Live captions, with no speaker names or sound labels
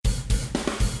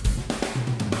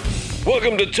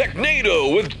Welcome to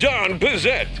Technado with Don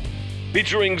Pizzette,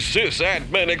 featuring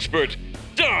sysadmin expert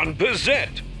Don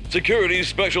Pizzette, security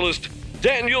specialist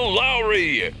Daniel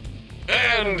Lowry,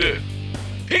 and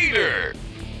Peter.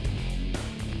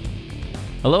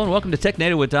 Hello and welcome to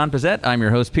Technado with Don Pizzette. I'm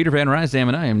your host, Peter Van Rysdam,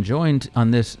 and I am joined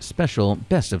on this special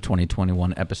Best of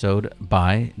 2021 episode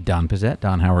by Don Pizzette.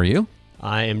 Don, how are you?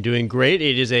 I am doing great.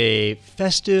 It is a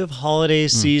festive holiday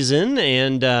season,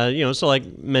 and so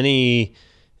like many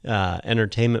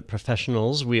entertainment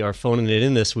professionals, we are phoning it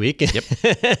in this week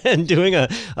and doing a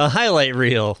highlight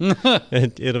reel.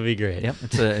 It'll be great. Yep,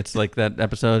 it's like that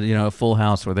episode, Full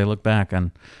House, where they look back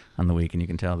on the week, and you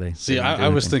can tell they see. I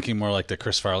was thinking more like the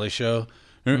Chris Farley show.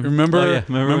 Remember? Oh, yeah.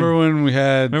 Remember when we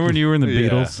had? Remember when you were in the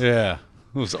Beatles? Yeah,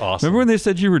 it was awesome. Remember when they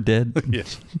said you were dead? Yeah.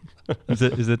 Is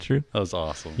that true? That was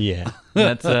awesome. Yeah.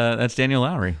 That's Daniel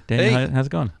Lowry. Daniel, Hey. how's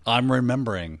it going? I'm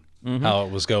remembering how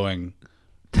it was going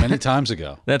many times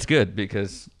ago. That's good,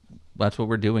 because that's what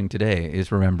we're doing today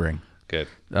is remembering. Good.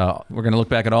 We're going to look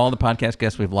back at all the podcast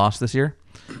guests we've lost this year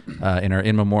in our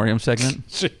In Memoriam segment.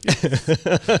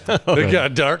 It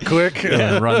got dark quick.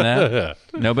 Yeah, run that.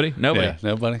 Nobody? Yeah,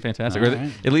 nobody. Fantastic. All Or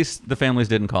right. at least the families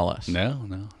didn't call us.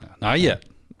 No, not yet.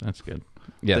 That's good.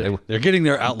 Yeah, They're getting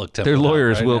their Outlook template. their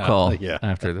lawyers out right will now. call Yeah.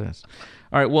 after this.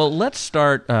 All right. Well, let's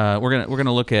start. We're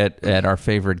gonna look at our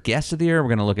favorite guests of the year. We're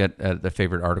gonna look at the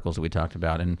favorite articles that we talked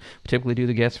about, and we typically do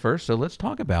the guests first. So let's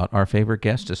talk about our favorite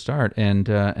guest to start. And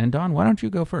Don, why don't you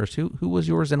go first? Who was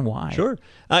yours and why? Sure.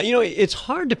 It's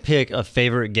hard to pick a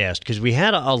favorite guest because we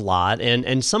had a lot,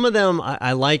 and some of them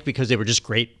I like because they were just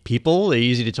great people. They're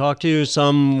easy to talk to.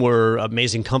 Some were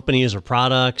amazing companies or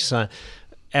products.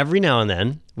 Every now and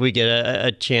then, we get a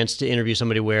chance to interview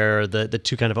somebody where the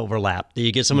two kind of overlap.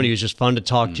 You get somebody who's just fun to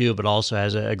talk to, but also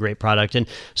has a great product. And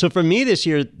so for me this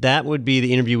year, that would be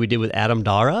the interview we did with Adam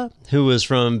Dara, who was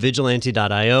from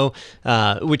Vigilante.io,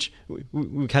 which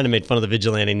we kind of made fun of the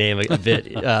Vigilante name a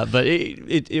bit, but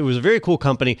it was a very cool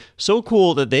company. So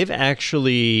cool that they've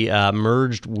actually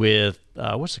merged with,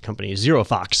 what's the company?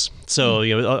 ZeroFox. So,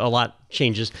 a lot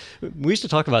changes. We used to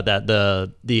talk about that,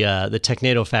 the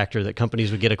Technado factor that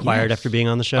companies would get acquired after being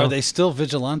on the show. Are they still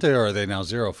Vigilante or are they now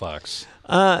ZeroFox?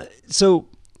 So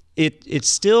it's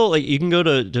still like you can go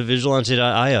to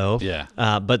Vigilante.io. Yeah.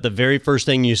 But the very first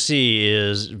thing you see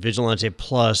is Vigilante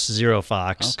plus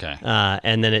ZeroFox. Okay.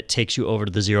 And then it takes you over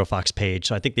to the ZeroFox page.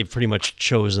 So I think they've pretty much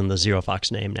chosen the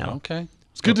ZeroFox name now. Okay.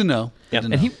 It's good to know. Yeah. Good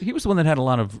to And know. he was the one that had a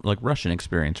lot of like Russian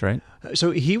experience, right?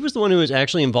 So he was the one who was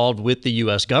actually involved with the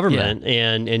U.S. government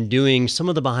and doing some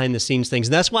of the behind the scenes things.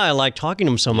 And that's why I like talking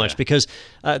to him so much, because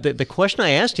the question I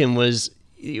asked him was,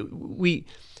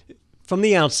 from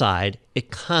the outside,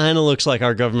 it kind of looks like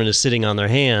our government is sitting on their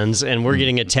hands and we're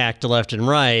getting attacked left and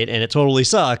right and it totally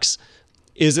sucks.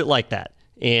 Is it like that?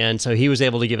 And so he was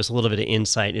able to give us a little bit of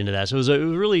insight into that. So it was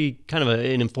really kind of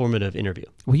an informative interview.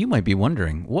 Well, you might be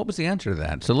wondering, what was the answer to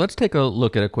that? So let's take a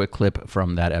look at a quick clip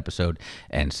from that episode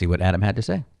and see what Adam had to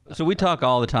say. So we talk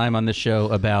all the time on this show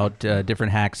about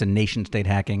different hacks and nation-state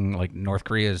hacking, like North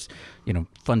Korea's,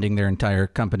 funding their entire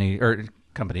country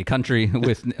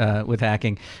with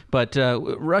hacking. But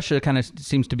Russia kind of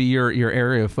seems to be your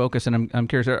area of focus, and I'm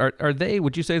curious, are they?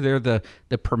 Would you say they're the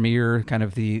premier, kind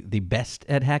of the best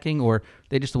at hacking, or are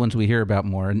they just the ones we hear about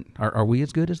more? And are we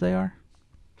as good as they are?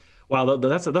 Wow,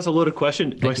 that's a loaded question.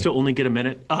 Do I still only get a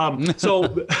minute?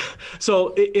 So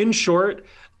in short,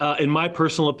 in my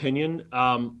personal opinion,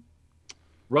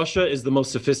 Russia is the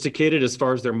most sophisticated as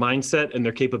far as their mindset and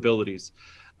their capabilities.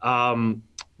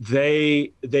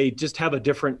 They just have a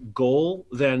different goal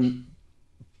than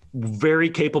very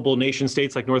capable nation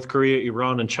states like North Korea,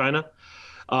 Iran, and China.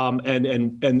 And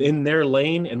in their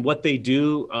lane and what they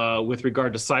do with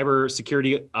regard to cyber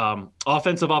security,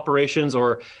 offensive operations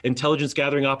or intelligence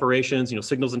gathering operations,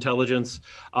 signals intelligence.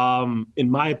 In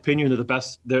my opinion, they're the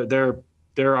best.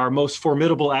 They're our most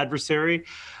formidable adversary,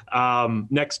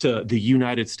 next to the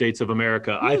United States of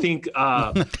America. I think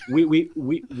we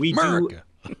do.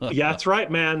 Yeah, that's right,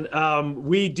 man.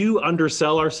 We do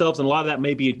undersell ourselves, and a lot of that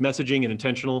may be messaging and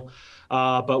intentional.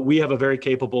 But we have a very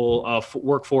capable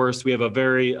workforce. We have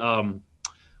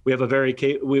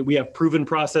we have proven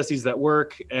processes that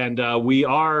work, and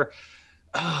we're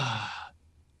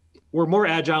more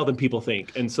agile than people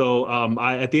think. And so,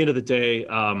 at the end of the day,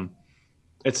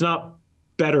 it's not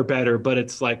better, but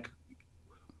it's like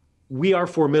we are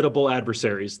formidable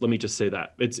adversaries. Let me just say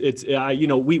that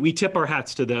we tip our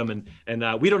hats to them,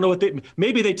 and we don't know what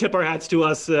maybe they tip our hats to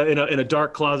us in a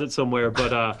dark closet somewhere,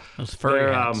 but Those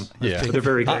furry hats. Yeah, they're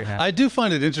very good. I do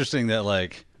find it interesting that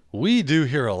We do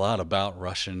hear a lot about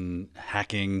Russian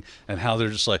hacking and how they're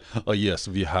just like, oh yes,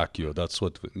 we hack you. That's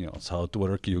what it's how it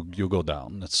works. You go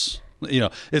down.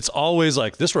 It's always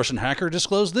like this Russian hacker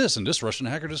disclosed this and this Russian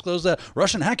hacker disclosed that.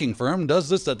 Russian hacking firm does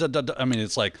this. I mean,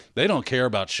 it's like they don't care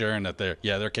about sharing that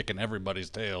they're kicking everybody's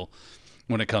tail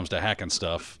when it comes to hacking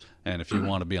stuff. And if you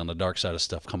want to be on the dark side of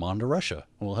stuff, come on to Russia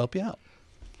and we'll help you out.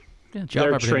 Yeah,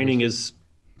 Their training is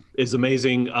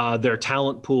amazing. Their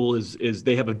talent pool is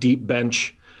they have a deep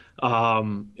bench,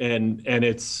 and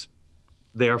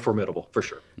they are formidable for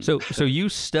sure. So you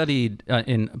studied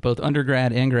in both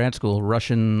undergrad and grad school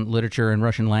Russian literature and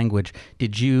Russian language.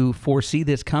 Did you foresee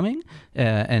this coming,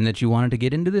 and that you wanted to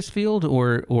get into this field,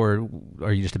 or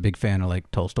are you just a big fan of like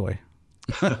Tolstoy?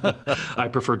 I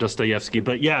prefer Dostoevsky,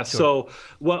 but yeah. Sure. So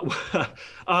what?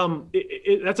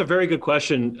 That's a very good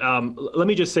question. Let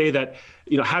me just say that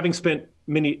having spent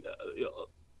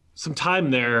some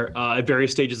time there at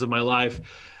various stages of my life,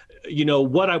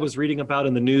 what I was reading about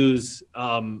in the news,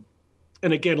 and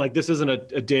again, like this isn't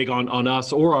a dig on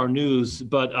us or our news,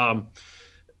 but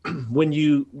when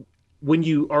you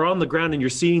are on the ground and you're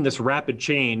seeing this rapid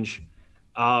change,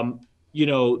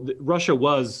 Russia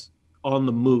was on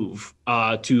the move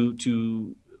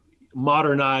to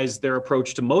modernize their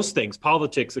approach to most things: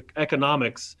 politics,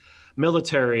 economics,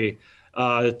 military,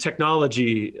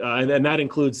 technology, and that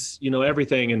includes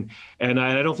everything. And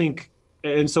I don't think.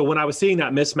 And so when I was seeing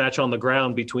that mismatch on the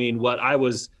ground between what I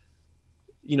was,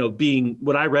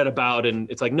 what I read about, and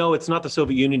it's like, no, it's not the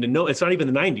Soviet Union, and no, it's not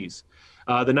even the 90s.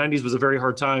 The 90s was a very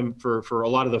hard time for a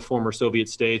lot of the former Soviet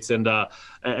states, and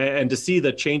to see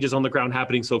the changes on the ground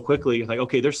happening so quickly, like,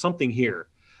 okay, there's something here,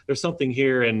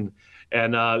 and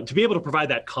to be able to provide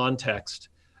that context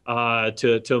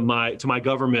to my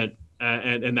government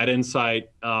and that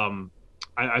insight,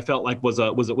 I felt like was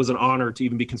an honor to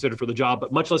even be considered for the job,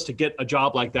 but much less to get a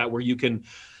job like that where you can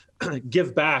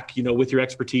give back, with your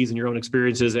expertise and your own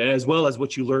experiences, as well as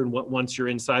what you learn once you're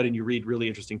inside and you read really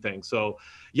interesting things. So,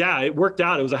 yeah, it worked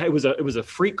out. It was a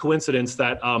freak coincidence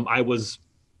that I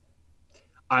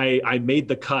made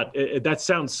the cut. That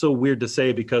sounds so weird to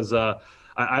say because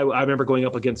I remember going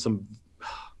up against some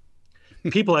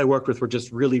people I worked with were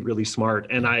just really, really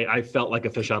smart, and I felt like a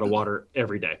fish out of water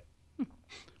every day.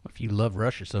 If you love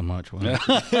Russia so much, well.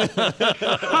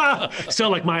 Still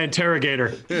like my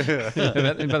interrogator.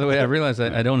 And by the way, I realized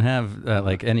I don't have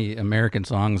like any American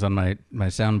songs on my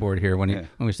soundboard here. When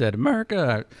we said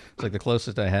America, it's like the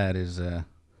closest I had is yeah.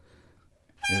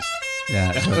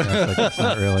 It's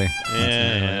not really.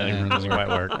 Yeah, doesn't quite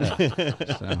work.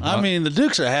 So, I mean, the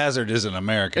Dukes of Hazzard is an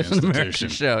American institution. An American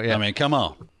show. Yeah. I mean, come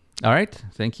on. All right,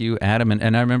 thank you, Adam.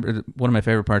 And I remember one of my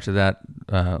favorite parts of that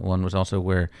one was also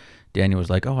where Daniel was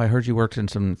like, "Oh, I heard you worked in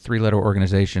some 3-letter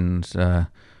organizations.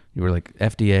 You were like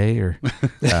FDA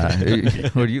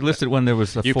or you listed one that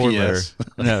was a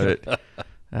 4-letter.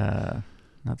 No,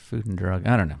 not Food and Drug.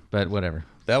 I don't know, but whatever.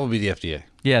 That would be the FDA.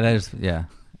 Yeah, that is. Yeah,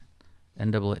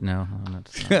 NAA. No,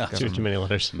 that's not too many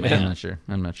letters.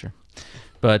 I'm not sure.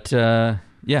 But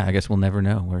yeah, I guess we'll never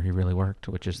know where he really worked,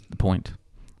 which is the point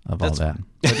of all that.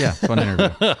 But yeah, fun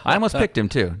interview. I almost picked him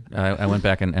too. I went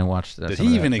back and watched. Did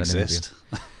he even exist?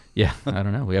 Yeah, I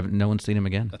don't know. No one's seen him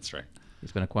again. That's right.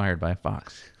 He's been acquired by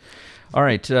Fox. All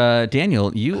right,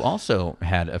 Daniel, you also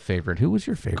had a favorite. Who was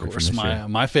your favorite? Of course, from this year?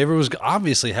 my favorite was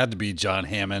obviously had to be John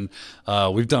Hammond.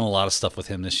 We've done a lot of stuff with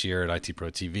him this year at IT Pro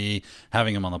TV.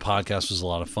 Having him on the podcast was a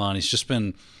lot of fun. He's just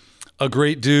been a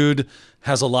great dude.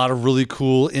 Has a lot of really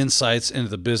cool insights into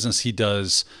the business. He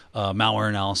does malware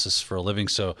analysis for a living,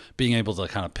 so being able to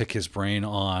kind of pick his brain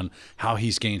on how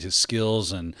he's gained his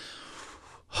skills and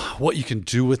what you can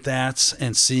do with that,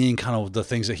 and seeing kind of the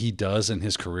things that he does in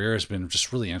his career has been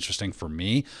just really interesting for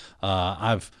me.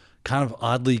 I've kind of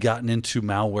oddly gotten into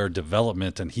malware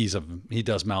development, and he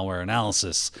does malware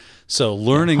analysis. So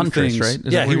learning Huntress, things, right?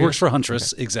 Yeah, he works for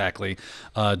Huntress, exactly.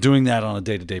 Doing that on a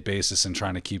day-to-day basis and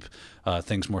trying to keep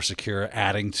things more secure,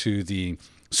 adding to the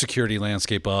security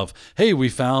landscape of, hey, we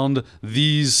found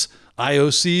these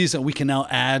IOCs that we can now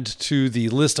add to the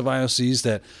list of IOCs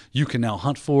that you can now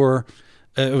hunt for.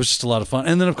 It was just a lot of fun.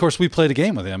 And then, of course, we played a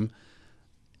game with him,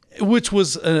 which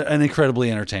was an incredibly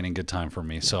entertaining good time for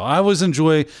me. So I always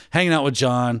enjoy hanging out with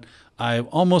John. I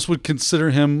almost would consider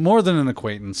him more than an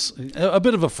acquaintance, a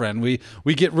bit of a friend. We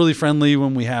get really friendly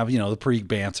when we have, the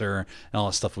pre-banter and all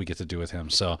that stuff we get to do with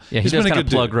him. So yeah, he does kind of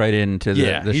plug right into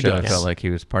the show. Does. I felt like he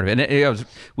was part of it. And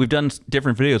we've done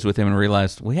different videos with him and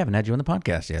realized we haven't had you on the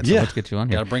podcast yet. So let's get you on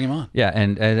here. Got to bring him on. Yeah,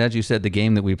 and as you said, the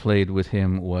game that we played with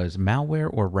him was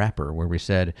Malware or Wrapper, where we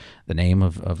said the name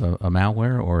of a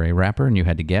malware or a wrapper, and you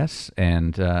had to guess.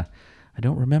 And I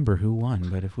don't remember who won,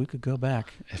 but if we could go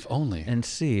back If only. and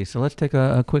see. So let's take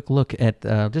a quick look at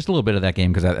just a little bit of that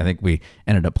game, because I think we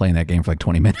ended up playing that game for like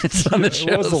 20 minutes on the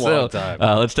show. It was a long time.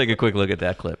 Let's take a quick look at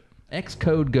that clip.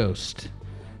 Xcode Ghost.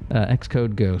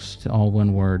 Xcode Ghost, all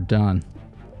one word, done.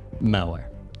 Malware.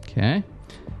 Okay.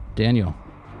 Daniel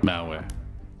Malware.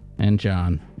 and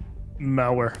John.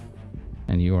 Malware.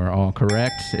 And you are all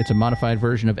correct. It's a modified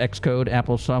version of Xcode,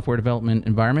 Apple's software development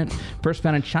environment, first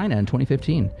found in China in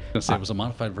 2015. I was gonna say it was a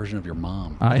modified version of your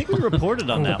mom. I think we reported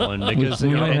on that one because We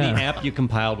might any have. app you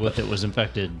compiled with it was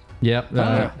infected. Yep.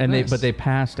 And nice. they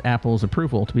passed Apple's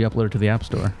approval to be uploaded to the App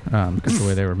Store because of the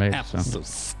way they were made. Apple's So. so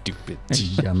stupid.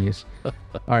 Dummies. All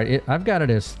right, I've got it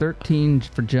as 13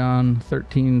 for John,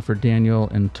 13 for Daniel,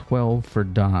 and 12 for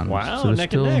Don. Wow, so there's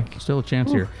neck and neck. Still a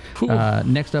chance here.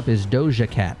 Next up is Doja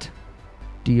Cat.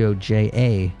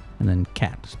 Doja, and then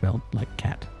cat, spelled like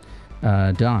cat.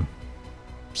 Don.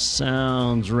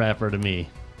 Sounds rapper to me.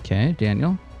 Okay,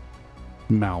 Daniel.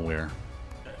 Malware.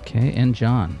 Okay, and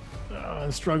John.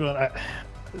 I'm struggling.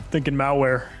 Thinking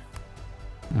malware.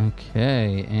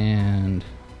 Okay, and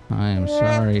I am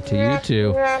sorry to you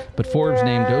two, but Forbes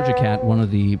named Doja Cat one of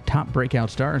the top breakout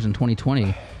stars in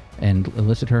 2020 and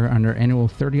listed her on their annual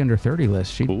 30 Under 30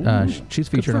 list. She's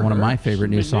featured on one of my favorite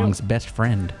new songs, Best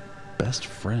Friend. Best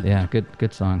friend. Yeah,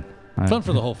 good song. Fun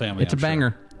for the whole family. It's a I'm sure.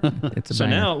 banger. It's a So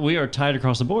banger. now we are tied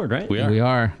across the board, right? We are. We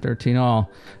are 13 all. All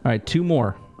right, two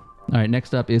more. All right,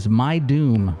 next up is My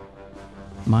Doom.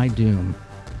 My Doom.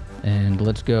 And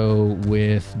let's go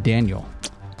with Daniel.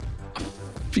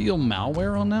 Feel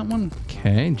malware on that one.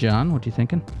 Okay, John, what you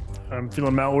thinking? I'm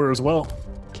feeling malware as well.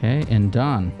 Okay, and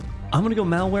Don. I'm going to go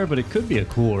malware, but it could be a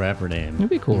cool rapper name. It'd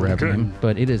be a cool rap Okay. name,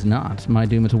 but it is not. My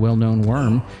Doom is a well-known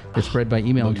worm that spread by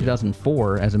email in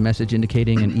 2004 as a message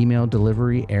indicating an email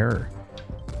delivery error.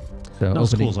 So Not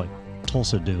as opening, cool as like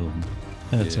Tulsa Doom.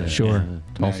 That's it. sure, Yeah.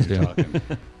 Tulsa Now you're Doom.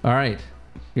 talking. All right,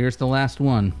 here's the last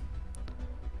one.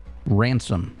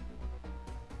 Ransom.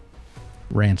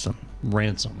 Ransom.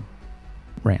 Ransom.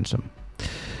 Ransom.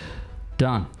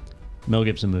 Don. Mel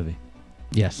Gibson movie.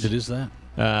 Yes. It is that.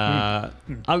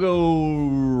 I'll go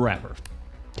rapper.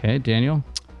 Okay, Daniel.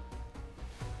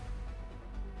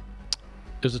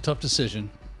 It was a tough decision,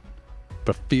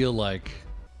 but I feel like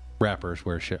rapper is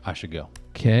where I should go.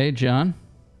 Okay, John.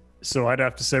 So I'd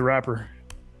have to say rapper.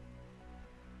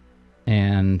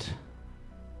 And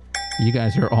you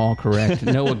guys are all correct.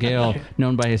 Noah Gale,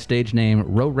 known by his stage name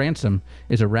Ro Ransom,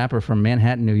 is a rapper from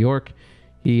Manhattan, New York.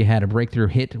 He had a breakthrough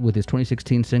hit with his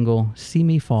 2016 single "See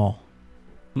Me Fall."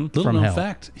 Little From known hell.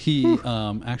 fact, he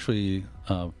actually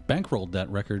bankrolled that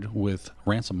record with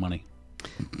ransom money.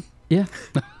 Yeah,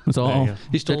 it's all.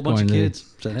 He stole a bunch of Bitcoin there.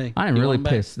 kids. Said, "Hey, I am you really want 'em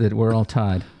back?" pissed that we're all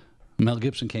tied. Mel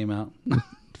Gibson came out.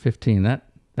 15.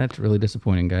 That's really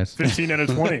disappointing, guys. 15 out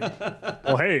of 20.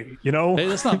 Well, hey, Hey,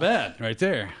 that's not bad, right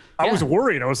there. I was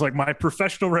worried. I was like, my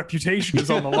professional reputation is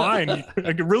on the line.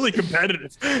 Like, really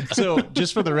competitive. So,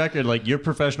 just for the record, like your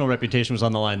professional reputation was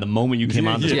on the line the moment you came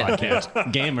on this Yeah.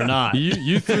 podcast, game or not.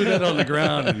 You threw that on the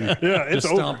ground and Yeah, it's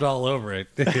just stomped all over it.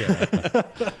 Yeah.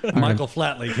 Michael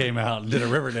Flatley came out and did a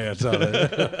river dance on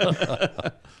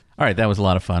it. All right, that was a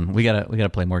lot of fun. We gotta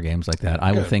play more games like that.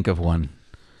 I will Good. think of one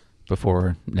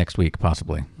before next week,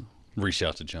 possibly, Reach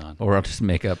out to John. or I'll just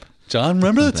make up. John,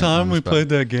 remember the Something on time the we spot. played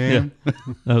that game?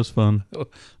 That was fun. It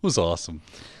was awesome.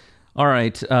 All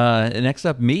right. Next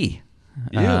up, me.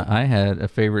 Yeah. I had a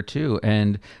favorite too,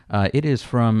 and it is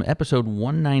from episode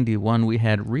 191. We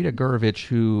had Rita Gurovich,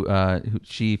 who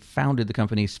she founded the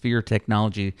company Sphere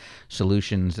Technology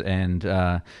Solutions, and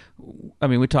I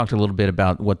mean, we talked a little bit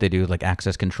about what they do, like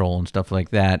access control and stuff like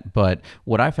that. But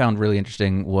what I found really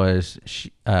interesting was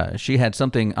she had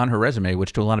something on her resume,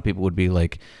 which to a lot of people would be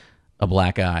like a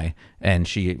black eye, and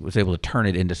she was able to turn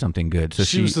it into something good. So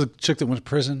She was the chick that went to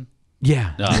prison.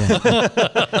 yeah.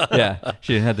 Yeah.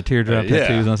 She had the teardrop Yeah.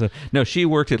 tattoos and stuff. No, she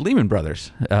worked at Lehman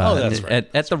Brothers. That's right.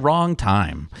 At the wrong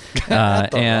time.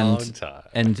 At the and, wrong time.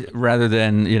 And rather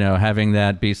than, having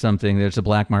that be something that's a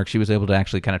black mark, she was able to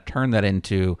actually kind of turn that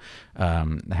into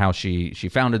how she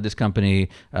founded this company,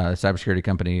 cybersecurity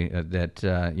company that,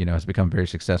 has become very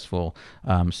successful.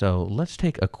 So let's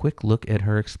take a quick look at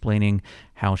her explaining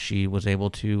how she was able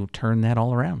to turn that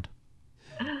all around.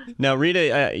 Now,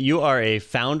 Rita, you are a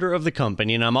founder of the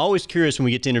company, and I'm always curious when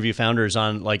we get to interview founders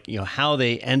on how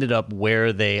they ended up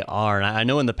where they are. And I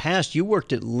know in the past you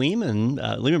worked at Lehman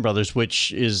Brothers,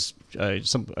 which is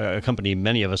a company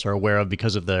many of us are aware of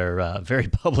because of their very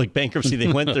public bankruptcy they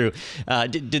went through.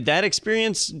 Did that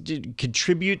experience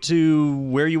contribute to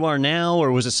where you are now,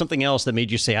 or was it something else that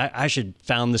made you say, I should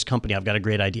found this company? I've got a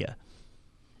great idea.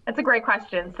 That's a great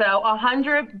question. So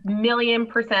 100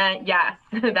 million% yes.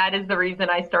 That is the reason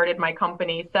I started my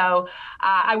company. So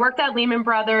I worked at Lehman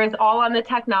Brothers, all on the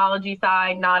technology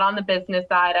side, not on the business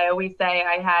side. I always say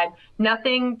I had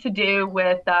nothing to do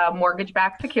with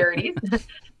mortgage-backed securities.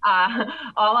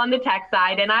 All on the tech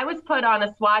side. And I was put on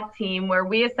a SWAT team where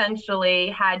we essentially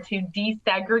had to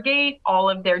desegregate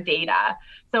all of their data.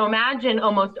 So imagine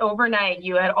almost overnight,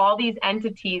 you had all these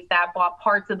entities that bought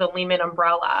parts of the Lehman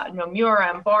umbrella,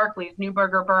 Nomura, Barclays,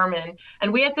 Neuberger Berman.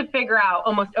 And we had to figure out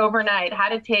almost overnight how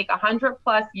to take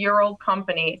 100-plus-year-old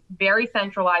companies, very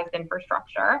centralized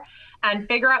infrastructure, and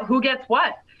figure out who gets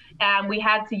what. And we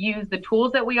had to use the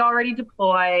tools that we already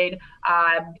deployed,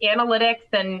 analytics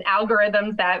and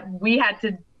algorithms that we had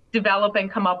to develop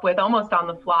and come up with almost on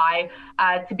the fly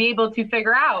to be able to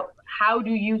figure out how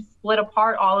do you split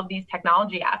apart all of these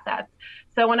technology assets.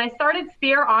 So when I started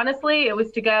Sphere, honestly, it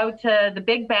was to go to the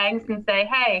big banks and say,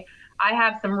 hey, I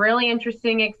have some really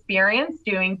interesting experience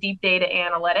doing deep data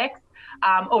analytics.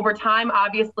 Over time,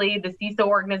 obviously, the CISO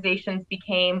organizations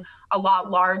became a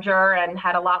lot larger and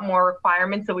had a lot more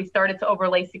requirements. So we started to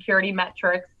overlay security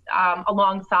metrics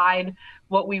alongside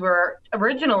what we were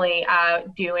originally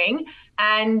doing.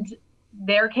 And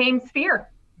there came Sphere.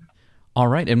 All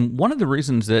right. And one of the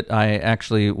reasons that I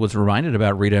actually was reminded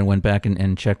about Rita and went back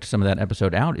and checked some of that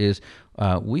episode out is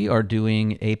we are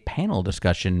doing a panel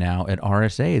discussion now at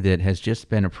RSA that has just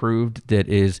been approved that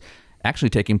is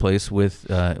actually taking place with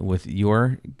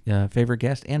your favorite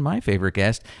guest and my favorite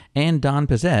guest and Don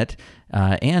Pezet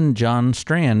and John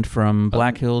Strand from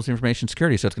Black Hills Information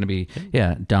Security. So it's going to be,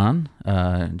 Don,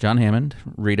 John Hammond,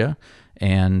 Rita,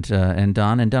 and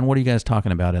Don. And Don, what are you guys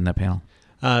talking about in that panel?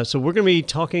 So we're going to be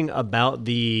talking about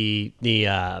the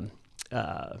Do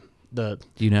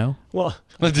you know? Well,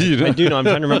 Do you know? I do know. I'm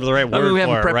trying to remember the right word we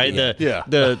haven't for it, prepped right? yet.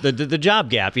 The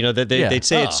job gap. You know that they'd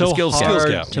say it's so skills gap. hard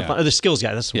Skills gap, to yeah. find the skills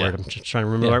gap. That's the word. I'm just trying to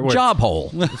remember the right word. Job hole,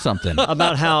 something.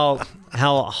 About how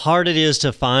hard it is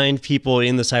to find people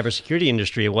in the cybersecurity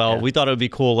industry. Well, we thought it would be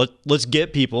cool. Let's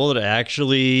get people that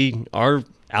actually are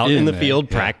out in the field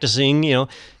practicing,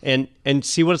 and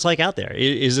see what it's like out there.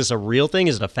 Is this a real thing?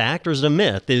 Is it a fact or is it a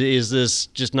myth? Is this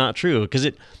just not true? Because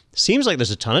it seems like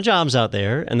there's a ton of jobs out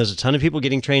there and there's a ton of people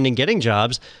getting trained and getting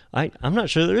jobs. I'm not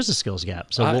sure there is a skills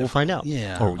gap. So we'll find out.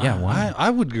 Yeah. Oh, yeah. Why? I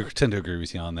would tend to agree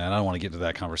with you on that. I don't want to get into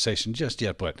that conversation just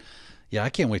yet, but yeah, I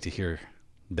can't wait to hear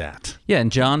that. Yeah,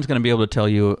 and John's going to be able to tell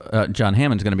you, John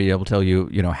Hammond's going to be able to tell you,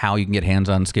 how you can get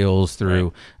hands-on skills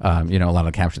through, a lot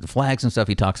of capture the flags and stuff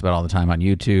he talks about all the time on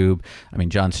YouTube. I mean,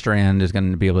 John Strand is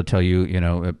going to be able to tell you,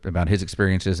 about his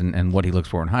experiences and what he looks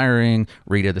for in hiring.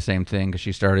 Rita, the same thing, because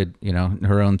she started,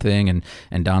 her own thing. And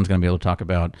Don's going to be able to talk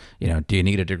about, do you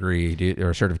need a degree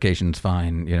or certification's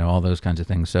fine, all those kinds of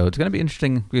things. So it's going to be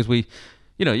interesting because we,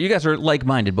 you guys are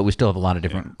like-minded, but we still have a lot of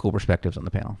different cool perspectives on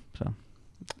the panel. So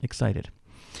excited.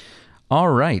 All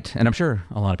right. And I'm sure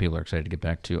a lot of people are excited to get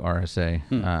back to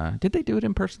RSA. Did they do it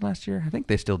in person last year? I think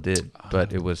they still did,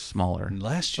 but it was smaller.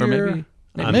 Last Or year?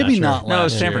 not Maybe sure. not last year. No, it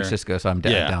was San Francisco, so I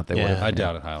doubt they would have. I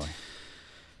doubt it highly.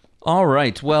 All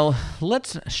right. Well,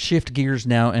 let's shift gears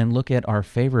now and look at our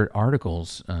favorite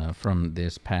articles from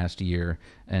this past year.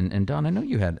 And Don, I know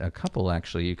you had a couple,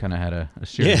 actually. You kind of had a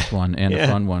serious one and a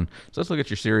fun one. So let's look at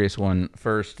your serious one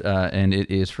first, and it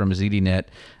is from ZDNet.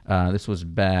 This was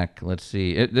back, let's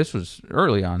see, this was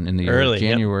early on in the year,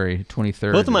 January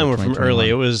 23rd. Both of mine were from early.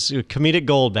 It was comedic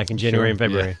gold back in January and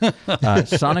February.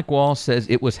 SonicWall says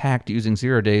it was hacked using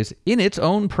 0 days in its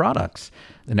own products.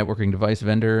 The networking device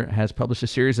vendor has published a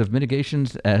series of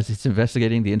mitigations as it's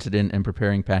investigating the incident and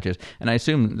preparing patches. And I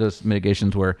assume those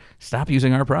mitigations were, stop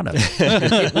using our product.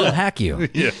 It will hack you.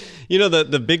 Yeah.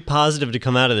 The big positive to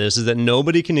come out of this is that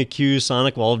nobody can accuse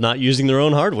SonicWall of not using their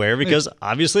own hardware because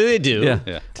obviously they do.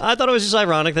 Yeah. I thought it was just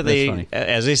ironic that they, funny.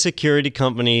 as a security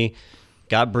company,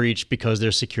 got breached because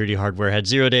their security hardware had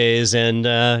 0 days. And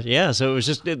so it was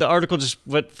just, the article just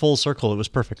went full circle. It was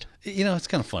perfect. It's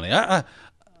kind of funny.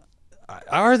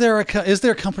 Is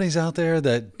there companies out there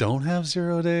that don't have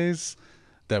 0 days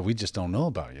that we just don't know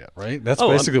about yet, right? That's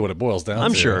basically what it boils down to.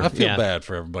 I'm sure. I feel bad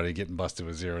for everybody getting busted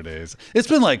with 0 days. It's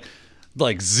been like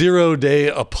 0 day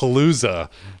a palooza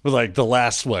for the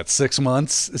last 6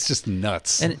 months. It's just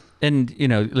nuts. And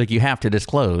you have to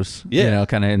disclose,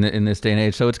 kind of in this day and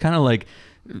age. So it's kind of like,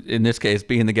 in this case,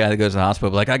 being the guy that goes to the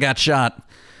hospital, I got shot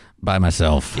by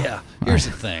myself. Yeah. Here's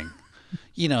the thing.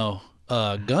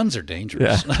 Guns are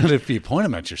dangerous. Yeah. If you point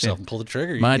them at yourself and pull the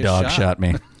trigger, you My get dog shot shot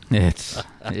me.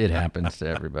 It happens to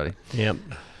everybody. Yep.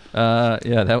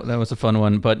 Yeah, that was a fun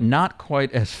one, but not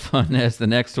quite as fun as the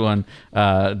next one.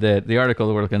 The article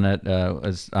that we're looking at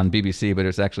was on BBC, but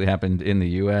it's actually happened in the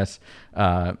U.S.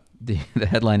 The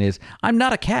headline is, "I'm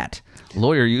not a cat.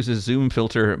 Lawyer uses Zoom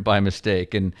filter by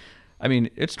mistake." And I mean,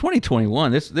 it's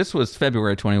 2021. This was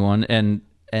February 21, and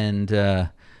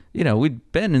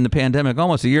we'd been in the pandemic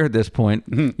almost a year at this point.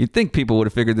 You'd think people would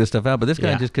have figured this stuff out, but this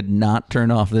guy just could not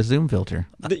turn off the Zoom filter.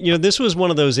 This was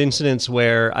one of those incidents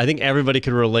where I think everybody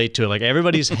could relate to it. Like,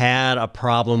 everybody's had a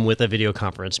problem with a video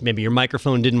conference. Maybe your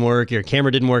microphone didn't work, your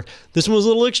camera didn't work. This one was a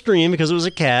little extreme because it was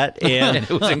a cat. And it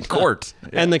was in court.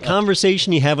 And the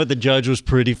conversation you had with the judge was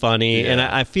pretty funny. Yeah. And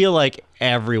I feel like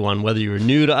everyone, whether you were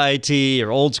new to IT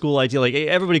or old school IT, like,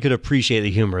 everybody could appreciate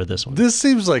the humor of this one. This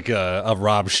seems like a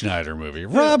Rob Schneider movie.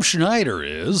 Rob Schneider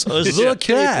is the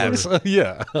cat.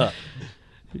 Yeah.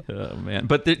 Oh, man.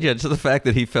 But so the fact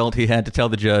that he felt he had to tell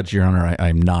the judge, Your Honor,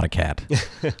 I'm not a cat.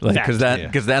 Because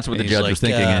that's what the judge was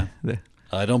thinking.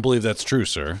 I don't believe that's true,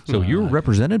 sir. So you're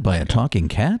represented by a talking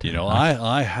cat?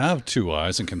 I have two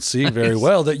eyes and can see very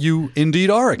well that you indeed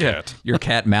are a cat. Your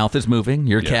cat mouth is moving.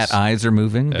 Your cat eyes are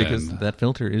moving because that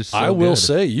filter is so I will good.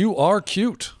 say you are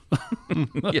cute.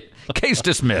 Case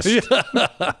dismissed.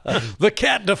 The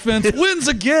cat defense wins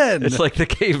again. It's like the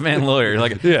caveman lawyer.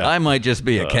 Like, I might just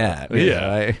be a cat.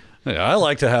 I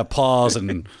like to have paws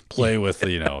and play with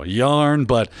yarn,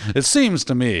 but it seems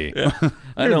to me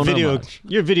I don't know much.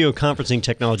 Your video conferencing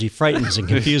technology frightens and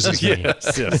confuses me.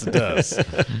 Yes, it does.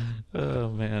 Oh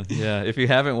man, yeah. If you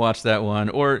haven't watched that one,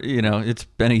 or it's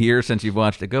been a year since you've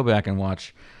watched it, go back and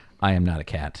watch I Am Not a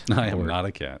Cat. I Am Not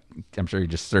a Cat. I'm sure you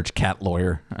just search cat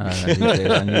lawyer these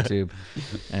days on YouTube,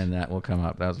 and that will come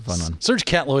up. That was a fun one. Search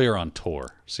cat lawyer on tour.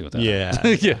 See what that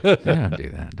is. Yeah. Don't do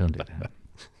that. Don't do that.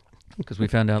 Because we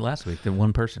found out last week that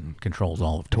one person controls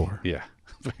all of Tor. Yeah.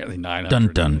 Barely 900.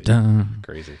 Dun, dun, dun.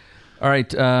 Crazy. All right.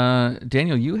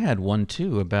 Daniel, you had one,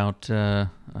 too, about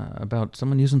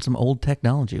someone using some old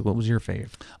technology. What was your fave?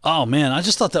 Oh, man. I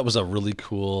just thought that was a really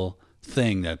cool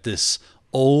thing, that this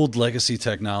old legacy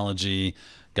technology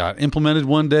got implemented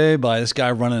one day by this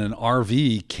guy running an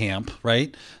RV camp,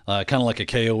 right? Kind of like a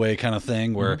KOA kind of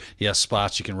thing where he has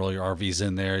spots you can roll your RVs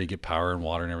in there, you get power and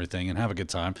water and everything and have a good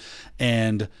time.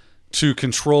 And to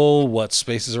control what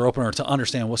spaces are open, or to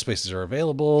understand what spaces are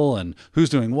available and who's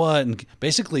doing what, and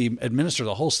basically administer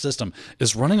the whole system,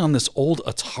 is running on this old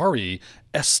Atari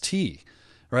ST,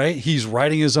 right? He's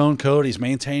writing his own code. He's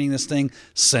maintaining this thing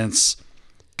since,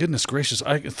 goodness gracious,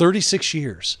 36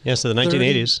 years. Yeah, so the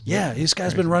 1980s. Yeah, this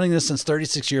guy's been running this since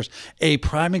 36 years. A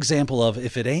prime example of,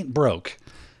 if it ain't broke,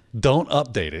 don't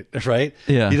update it, right?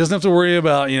 Yeah. He doesn't have to worry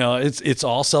about, it's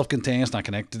all self-contained. It's not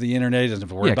connected to the internet. He doesn't have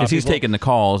to worry about because he's people. taking the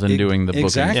calls and doing the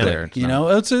bookings exactly. there.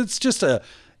 It's just to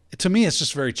me, it's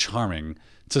just very charming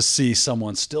to see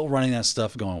someone still running that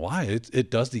stuff going, why? It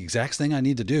does the exact thing I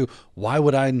need to do. Why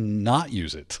would I not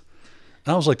use it?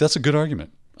 And I was like, that's a good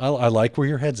argument. I like where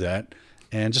your head's at,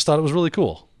 and just thought it was really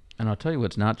cool. And I'll tell you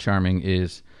what's not charming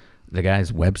is the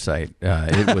guy's website.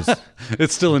 It was.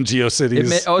 It's still in GeoCities. It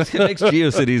makes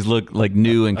GeoCities look like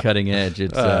new and cutting edge.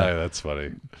 It's that's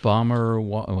funny. Bomber.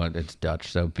 Well, it's Dutch,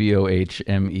 so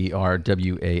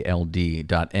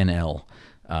BOHMERWALD.NL,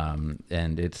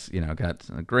 and it's got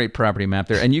a great property map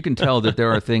there, and you can tell that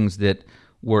there are things that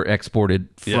were exported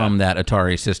from that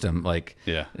Atari system, like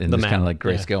in this kind of like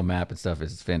grayscale map and stuff.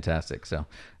 Is fantastic. So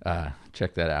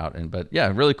check that out. But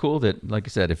really cool that, like you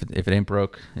said, if it ain't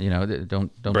broke,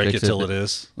 don't break fix it till it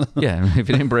is. Yeah, if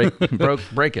it ain't broke,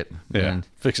 break it. Yeah, and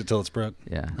fix it till it's broke.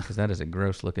 Yeah, because that is a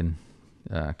gross looking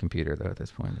computer though. At this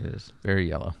point, it is very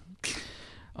yellow.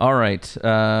 All right,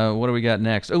 what do we got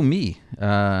next? Oh, me.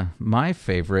 My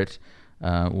favorite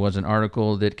was an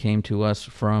article that came to us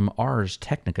from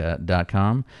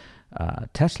ArsTechnica.com.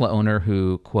 Tesla owner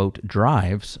who, quote,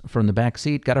 drives from the back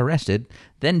seat got arrested,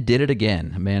 then did it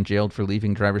again. A man jailed for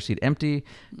leaving driver's seat empty,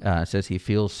 says he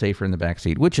feels safer in the back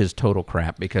seat, which is total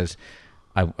crap because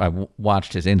I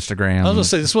watched his Instagram. I was going to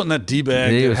say, this wasn't that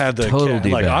D-bag that had the total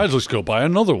D-bag. Like, I'll just go buy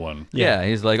another one. Yeah,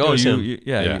 he's like, oh, you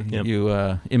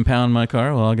impound my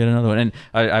car? Well, I'll get another one. And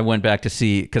I went back to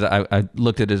see, because I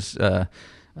looked at his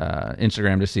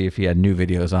Instagram to see if he had new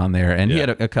videos on there, and he had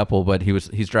a couple, but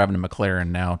he's driving a McLaren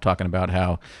now, talking about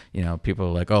how people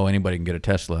are like, oh, anybody can get a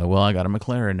Tesla. Well, I got a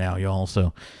McLaren now, y'all.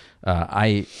 So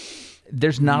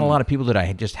there's not a lot of people that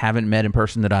I just haven't met in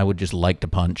person that I would just like to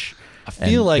punch. I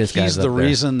feel like he's the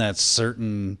reason that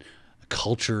certain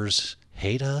cultures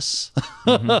hate us.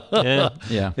 Yeah.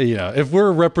 If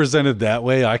we're represented that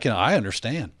way, I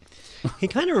understand. He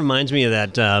kind of reminds me of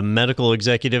that medical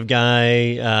executive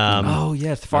guy. Oh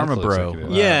yes, Pharma Medical Bro.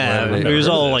 executive. Yeah, he was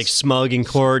all like smug in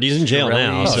court. He's in jail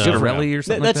now. So. Shirelli or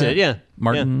something. That's like that? it. Yeah,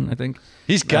 Martin, I think.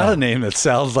 He's got a name that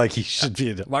sounds like he should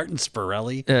be Martin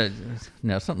Spirelli.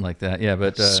 No, something like that. Yeah,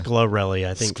 but Sclarelli,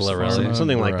 I think. Sclarelli.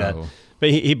 Something like that. Bro. But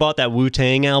he bought that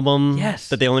Wu-Tang album Yes.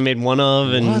 that they only made one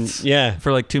of, and What? yeah,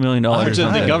 for like $2 million. which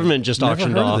the government just Never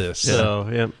auctioned heard of off. this. So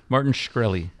yeah. Martin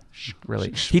Shkreli.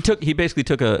 He basically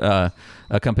took a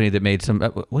company that made some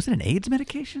was it an AIDS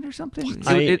medication or something?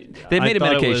 They made a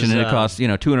thought it medication was, and it cost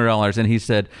 $200, and he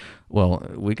said, "Well,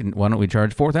 why don't we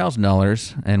charge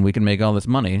 $4,000 and we can make all this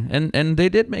money?" And they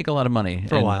did make a lot of money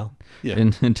For a while. Yeah.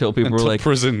 until people were Until like,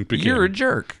 prison began. "You're a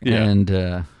jerk," Yeah.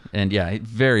 and yeah,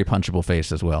 very punchable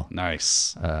face as well.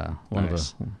 Nice. One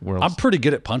Nice. of the world's. I'm pretty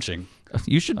good at punching.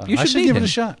 You should I should meet give it him. a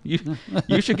shot.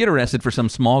 You should get arrested for some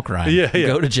small crime. Yeah.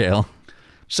 Go to jail.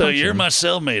 So you're my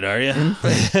cellmate, are you?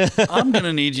 I'm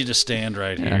gonna need you to stand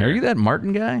right here. Are you that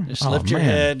Martin guy? Just Oh, lift your man.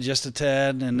 head just a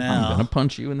tad, and I'm now gonna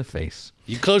punch you in the face.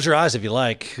 you close your eyes if you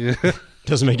like.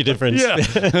 Doesn't make a difference.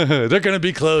 Yeah, they're gonna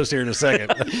be closed here in a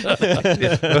second.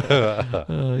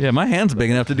 Yeah, my hand's big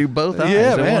enough to do both eyes.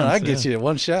 Yeah, at man, once. I get you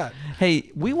one shot.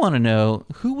 Hey, we want to know,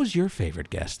 who was your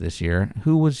favorite guest this year?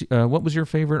 What was your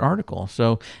favorite article?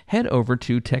 So head over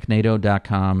to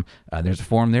technado.com. There's a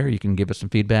form there. You can give us some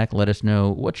feedback. Let us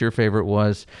know what your favorite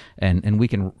was, and we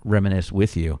can reminisce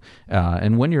with you.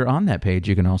 And when you're on that page,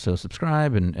 you can also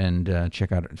subscribe and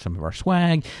check out some of our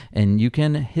swag. And you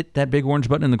can hit that big orange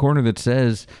button in the corner that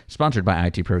says sponsored by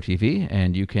IT Pro TV,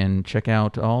 and you can check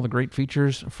out all the great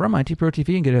features from IT Pro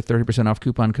TV and get a 30% off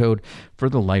coupon code for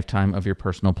the lifetime of your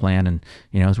personal plan. And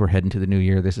as we're heading to the new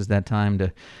year, this is that time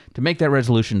to make that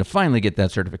resolution to finally get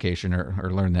that certification or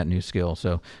learn that new skill.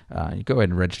 So you go ahead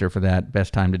and register for that.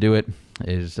 Best time to do it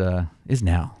is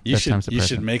now. You Best time's the should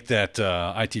present. make that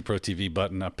IT Pro TV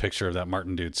button a picture of that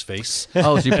Martin dude's face.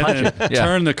 Oh, so you punch it. Yeah.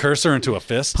 Turn the cursor into a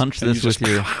fist. Punch and this with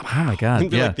your. Oh my God!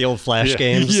 It'd be Yeah. like the old Flash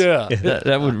games. Yeah.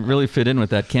 that would really fit in with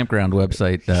that campground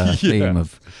website theme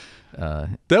of.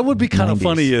 That would be kind of 90s.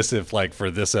 funny if like for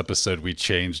this episode we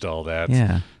changed all that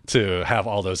to have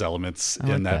all those elements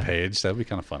like in that that. page. That'd be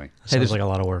kind of funny. Sounds like a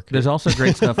lot of work. There's also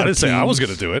great stuff. I didn't say I was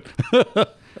going to do it.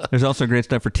 There's also great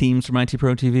stuff for teams from IT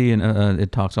Pro TV, and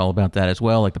it talks all about that as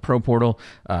well, like the Pro Portal.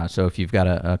 So if you've got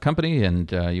a company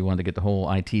and you want to get the whole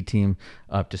IT team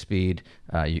up to speed,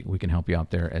 we can help you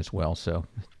out there as well. So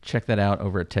check that out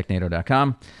over at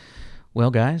technado.com.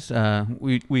 Well, guys,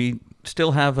 we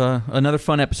still have another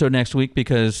fun episode next week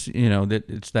because,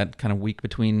 it's that kind of week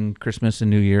between Christmas and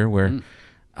New Year where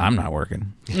I'm not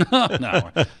working.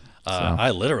 No. I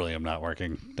literally am not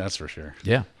working. That's for sure.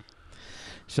 Yeah.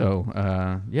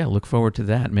 So, look forward to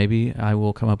that. Maybe I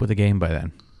will come up with a game by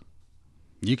then.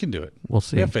 You can do it. We'll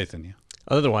see. We have faith in you.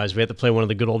 Otherwise, we have to play one of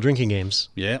the good old drinking games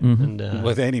Yeah. and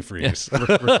With antifreeze.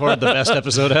 record the best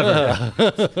episode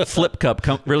ever. Flip Cup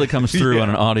really comes through on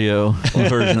an audio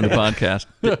version of the podcast.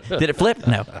 Did it flip?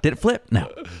 No. Did it flip?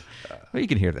 No. Well, you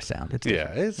can hear the sound. It's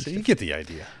different. You get the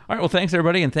idea. All right. Well, thanks,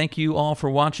 everybody. And thank you all for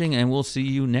watching. And we'll see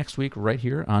you next week right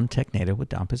here on TechNado with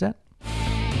Don Pizzette.